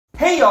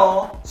Hey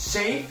y'all,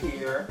 Shave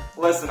here.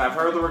 Listen, I've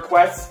heard the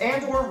requests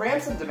and or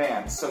ransom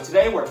demands, so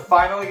today we're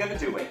finally gonna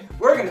do it.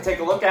 We're gonna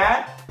take a look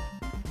at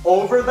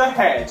Over the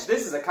Hedge.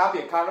 This is a copy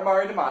of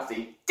Katamari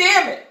Damacy.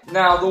 Damn it!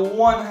 Now, the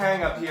one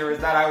hang-up here is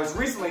that I was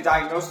recently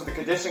diagnosed with a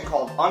condition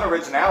called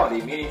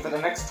unoriginality, meaning for the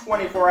next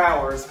 24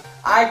 hours,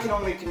 I can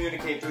only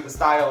communicate through the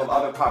style of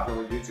other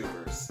popular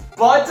YouTubers.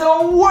 But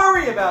don't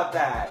worry about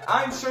that!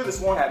 I'm sure this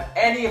won't have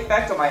any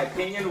effect on my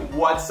opinion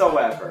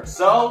whatsoever.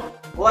 So,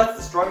 let's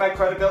destroy my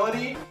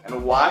credibility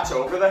and watch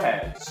Over the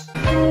Hedge.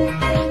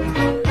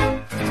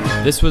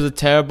 This was a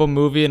terrible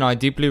movie and I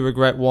deeply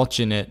regret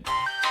watching it.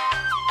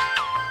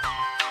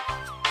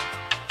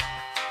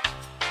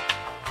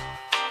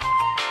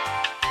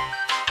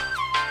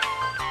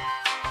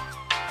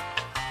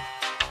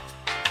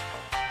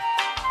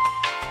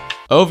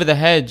 Over the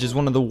Hedge is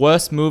one of the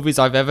worst movies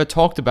I've ever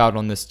talked about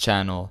on this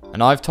channel.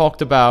 And I've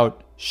talked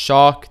about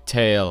Shark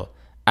Tale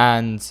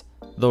and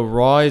The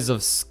Rise of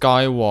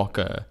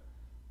Skywalker,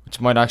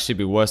 which might actually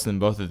be worse than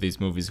both of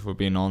these movies if we're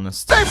being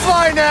honest. They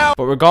fly now!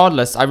 But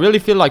regardless, I really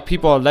feel like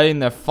people are letting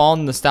their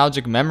fond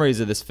nostalgic memories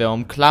of this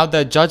film cloud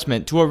their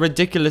judgment to a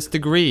ridiculous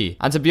degree.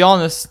 And to be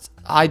honest,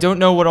 I don't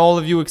know what all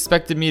of you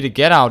expected me to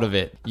get out of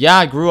it. Yeah,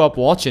 I grew up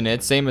watching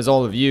it, same as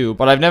all of you,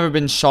 but I've never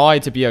been shy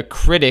to be a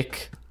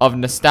critic of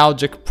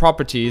nostalgic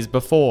properties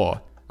before.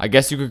 I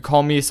guess you could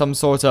call me some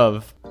sort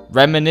of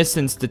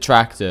reminiscence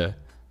detractor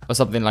or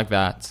something like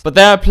that. But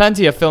there are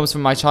plenty of films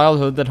from my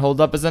childhood that hold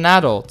up as an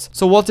adult.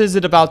 So what is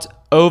it about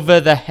Over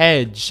the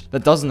Hedge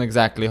that doesn't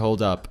exactly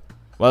hold up?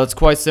 Well, it's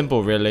quite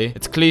simple, really.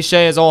 It's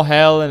cliche as all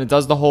hell, and it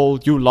does the whole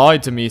 "you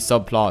lied to me"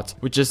 subplot,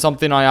 which is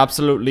something I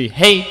absolutely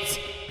hate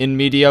in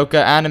mediocre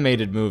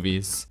animated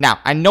movies. Now,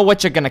 I know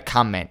what you're gonna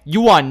comment.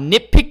 You are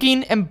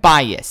nitpicking and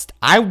biased.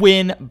 I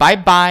win,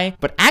 bye-bye.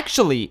 But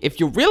actually, if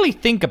you really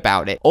think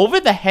about it, Over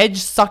the Hedge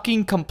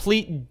sucking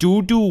complete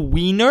doo-doo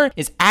wiener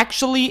is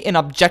actually an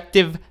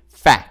objective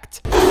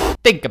fact.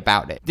 Think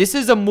about it. This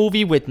is a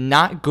movie with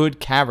not good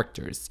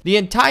characters. The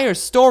entire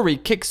story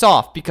kicks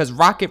off because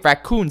Rocket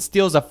Raccoon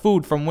steals a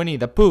food from Winnie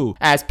the Pooh,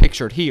 as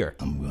pictured here.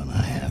 I'm gonna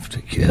have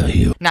to kill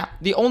you. Now,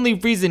 the only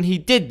reason he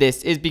did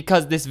this is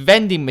because this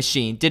vending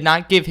machine did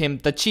not give him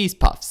the cheese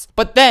puffs.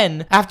 But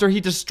then, after he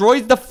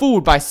destroys the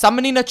food by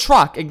summoning a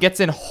truck and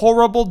gets in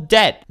horrible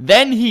debt,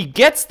 then he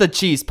gets the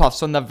cheese puffs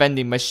from the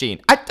vending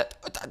machine.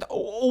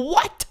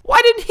 What?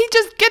 Why didn't he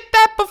just get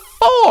that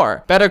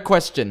before? Better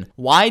question.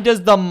 Why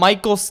does the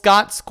Michael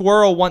Scott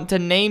squirrel want to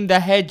name the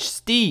hedge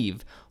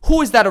Steve?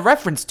 Who is that a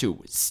reference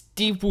to?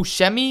 Steve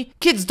Buscemi?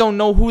 Kids don't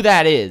know who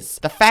that is.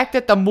 The fact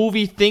that the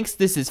movie thinks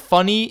this is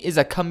funny is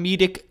a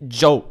comedic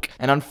joke.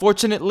 And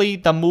unfortunately,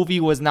 the movie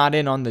was not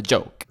in on the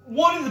joke.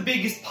 One of the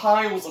biggest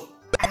piles of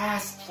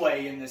ass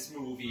play in this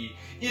movie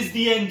is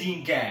the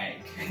ending gag.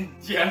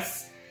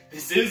 Yes,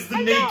 this is the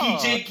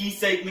nakey jakey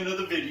segment of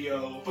the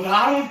video, but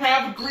I don't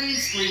have a green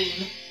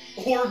screen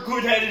or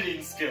good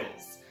editing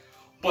skills.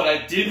 But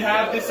I did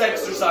have this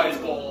exercise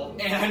ball,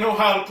 and I know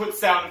how to put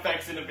sound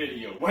effects in a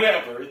video.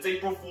 Whatever, it's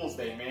April Fool's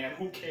Day, man,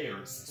 who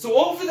cares? So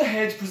Over the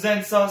Hedge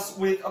presents us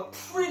with a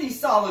pretty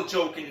solid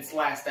joke in its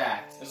last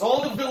act, as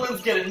all the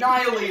villains get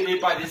annihilated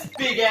by this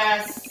big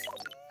ass...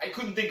 I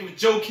couldn't think of a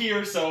joke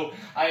here, so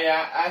I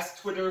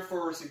asked Twitter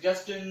for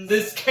suggestions.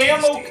 This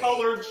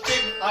camo-colored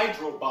chick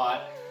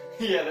hydrobot.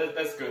 Yeah,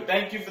 that's good.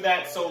 Thank you for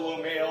that,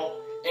 Solo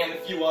Mail, and a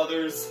few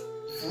others.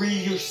 Free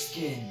your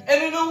skin.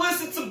 And it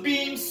elicits a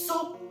beam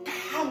so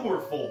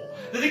powerful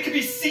that it can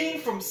be seen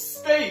from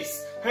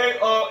space. Hey,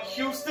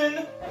 Houston?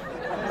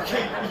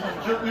 Okay,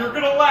 you're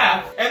gonna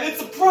laugh. And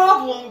it's a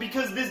problem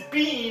because this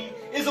beam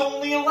is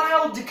only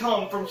allowed to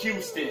come from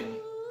Houston,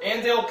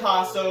 and El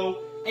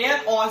Paso,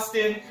 and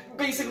Austin,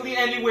 basically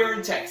anywhere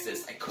in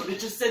Texas. I could have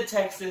just said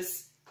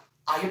Texas.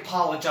 I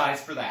apologize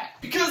for that.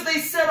 Because they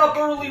set up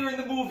earlier in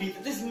the movie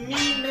that this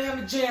mean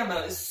mamma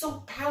jamma is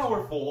so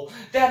powerful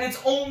that it's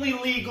only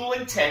legal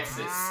in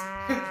Texas.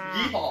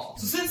 Yeehaw.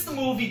 So since the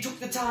movie took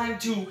the time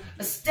to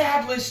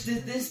establish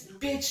that this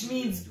bitch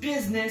means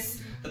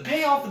business, the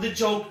payoff of the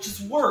joke just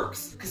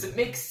works. Because it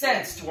makes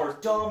sense to our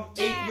dumb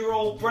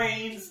 8-year-old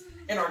brains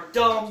and our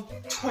dumb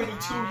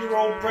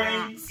 22-year-old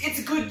brains. It's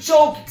a good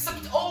joke, except,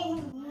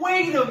 oh,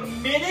 wait a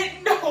minute.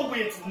 No,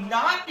 it's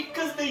not,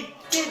 because they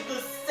did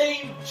the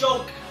same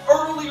joke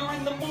earlier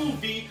in the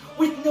movie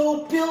with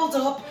no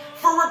build-up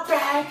for a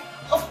bag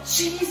of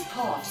cheese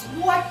puffs.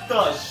 What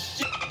the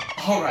shit?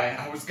 Alright,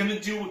 I was gonna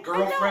do a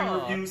girlfriend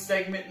review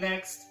segment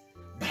next,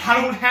 but I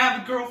don't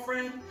have a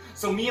girlfriend,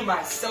 so me and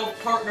my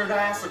self-partnered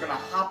ass are gonna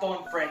hop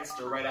on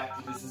Friendster right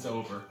after this is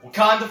over.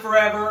 Wakanda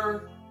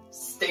forever.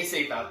 Stay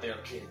safe out there,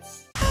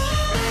 kids.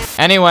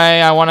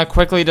 Anyway, I want to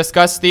quickly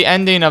discuss the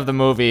ending of the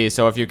movie,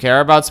 so if you care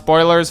about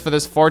spoilers for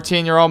this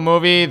 14-year-old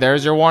movie,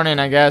 there's your warning,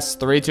 I guess.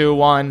 3, 2,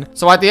 1.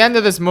 So at the end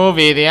of this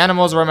movie, the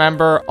animals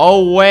remember,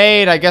 oh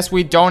wait, I guess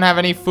we don't have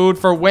any food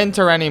for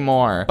winter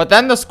anymore. But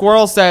then the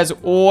squirrel says,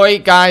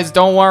 wait guys,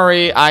 don't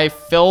worry, I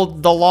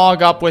filled the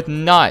log up with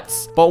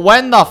nuts. But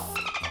when the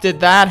fuck did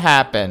that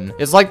happen?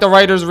 It's like the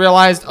writers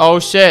realized, oh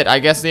shit, I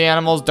guess the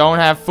animals don't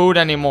have food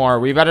anymore.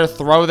 We better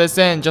throw this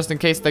in just in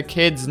case the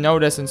kids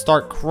notice and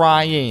start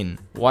crying.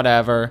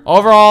 Whatever.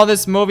 Overall,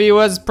 this movie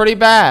was pretty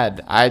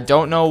bad. I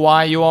don't know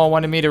why you all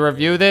wanted me to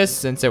review this,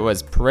 since it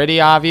was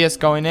pretty obvious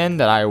going in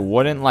that I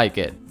wouldn't like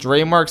it.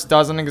 DreamWorks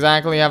doesn't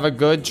exactly have a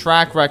good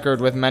track record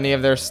with many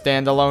of their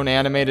standalone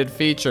animated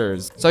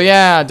features. So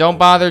yeah, don't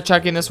bother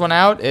checking this one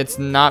out. It's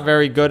not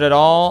very good at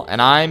all,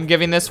 and I'm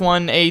giving this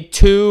one a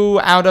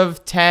 2 out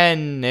of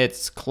 10.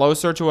 It's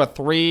closer to a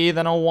 3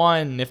 than a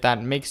 1, if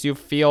that makes you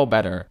feel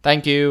better.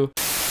 Thank you.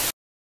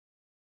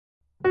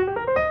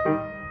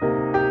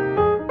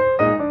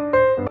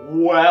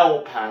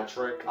 Well,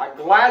 Patrick, I'm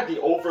glad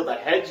the Over the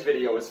Hedge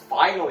video is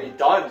finally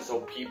done so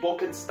people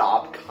can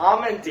stop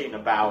commenting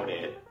about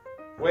it.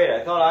 Wait,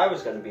 I thought I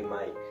was gonna be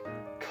Mike.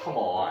 Come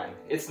on,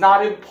 it's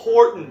not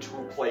important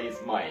who plays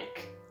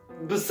Mike.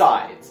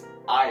 Besides,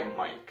 I'm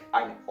Mike.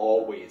 I'm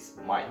always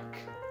Mike.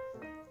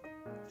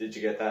 Did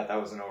you get that? That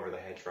was an Over the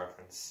Hedge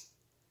reference.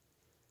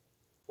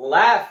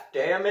 Laugh,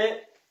 damn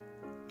it!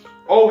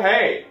 Oh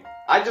hey,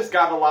 I just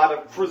got a lot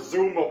of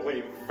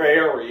presumably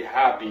very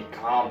happy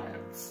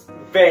comments.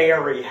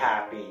 Very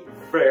happy.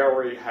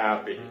 Very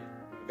happy.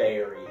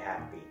 Very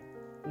happy.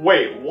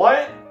 Wait,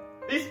 what?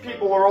 These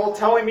people are all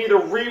telling me to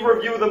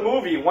re-review the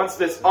movie once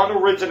this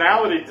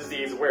unoriginality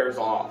disease wears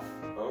off.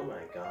 Oh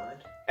my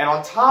god. And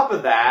on top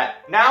of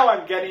that, now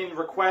I'm getting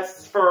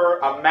requests for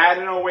a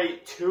Madden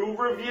 08 2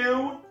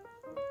 review.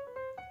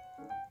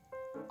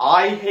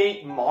 I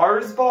hate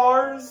Mars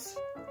bars.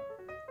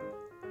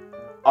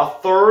 A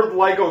third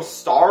Lego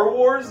Star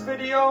Wars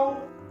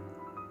video.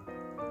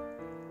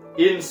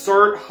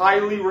 Insert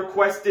highly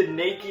requested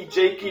Nakey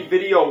Jakey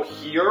video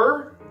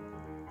here.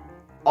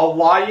 A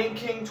Lion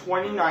King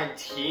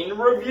 2019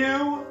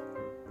 review.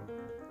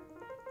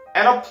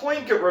 And a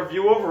Plinkett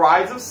review of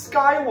Rise of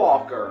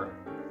Skywalker.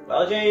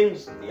 Well,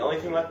 James, the only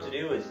thing left to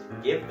do is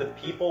give the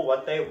people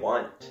what they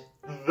want.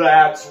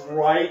 That's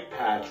right,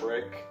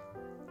 Patrick.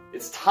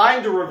 It's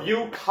time to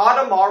review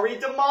Katamari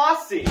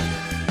Damacy.